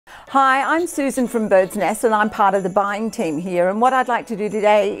Hi, I'm Susan from Bird's Nest and I'm part of the buying team here, and what I'd like to do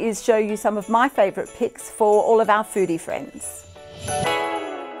today is show you some of my favourite picks for all of our foodie friends.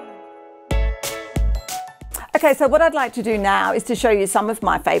 Okay, so what I'd like to do now is to show you some of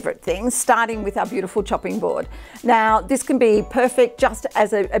my favourite things, starting with our beautiful chopping board. Now, this can be perfect just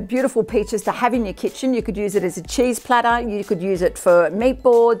as a beautiful piece just to have in your kitchen. You could use it as a cheese platter, you could use it for meat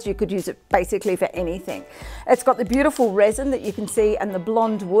boards, you could use it basically for anything. It's got the beautiful resin that you can see and the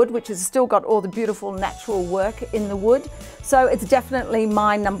blonde wood, which has still got all the beautiful natural work in the wood. So it's definitely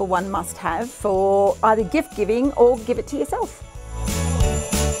my #1 must-have for either gift giving or give it to yourself.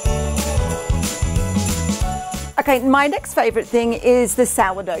 Okay, my next favourite thing is the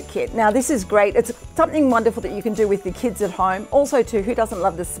sourdough kit. Now this is great. It's something wonderful that you can do with the kids at home. Also too, who doesn't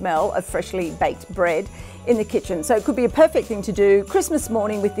love the smell of freshly baked bread in the kitchen? So it could be a perfect thing to do Christmas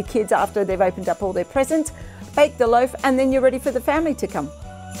morning with the kids after they've opened up all their presents. Bake the loaf and then you're ready for the family to come.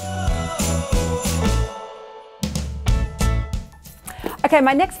 Okay,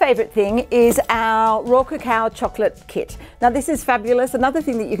 my next favourite thing is our raw cacao chocolate kit. Now this is fabulous, another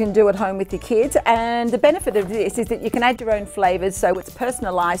thing that you can do at home with your kids, and the benefit of this is that you can add your own flavours so it's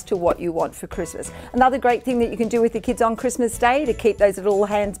personalised to what you want for Christmas. Another great thing that you can do with your kids on Christmas Day to keep those little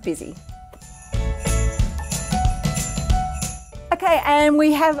hands busy. Okay, and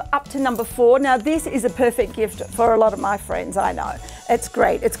we have up to #4. Now this is a perfect gift for a lot of my friends, I know. It's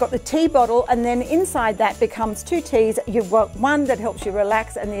great. It's got the tea bottle and then inside that becomes 2 teas. You've got one that helps you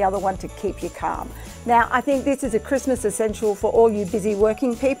relax and the other one to keep you calm. Now I think this is a Christmas essential for all you busy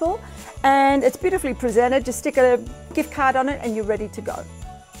working people, and it's beautifully presented. Just stick a gift card on it and you're ready to go.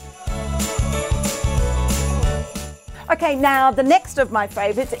 Okay, now the next of my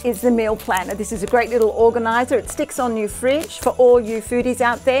favourites is the meal planner. This is a great little organiser. It sticks on your fridge for all you foodies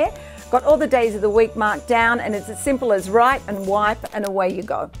out there. Got all the days of the week marked down and it's as simple as write and wipe and away you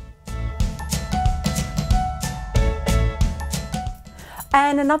go.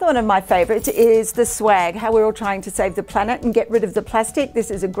 And another one of my favourites is the swag, how we're all trying to save the planet and get rid of the plastic.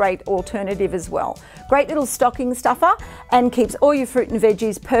 This is a great alternative as well. Great little stocking stuffer and keeps all your fruit and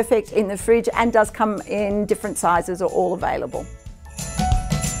veggies perfect in the fridge and does come in different sizes, are all available.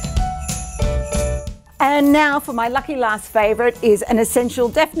 And now for my lucky last favourite is an essential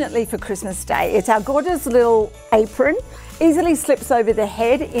definitely for Christmas Day. It's our gorgeous little apron, easily slips over the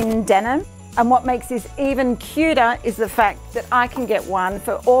head in denim. And what makes this even cuter is the fact that I can get one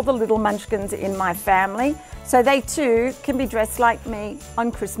for all the little munchkins in my family, so they too can be dressed like me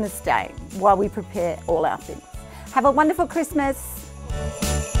on Christmas Day while we prepare all our things. Have a wonderful Christmas.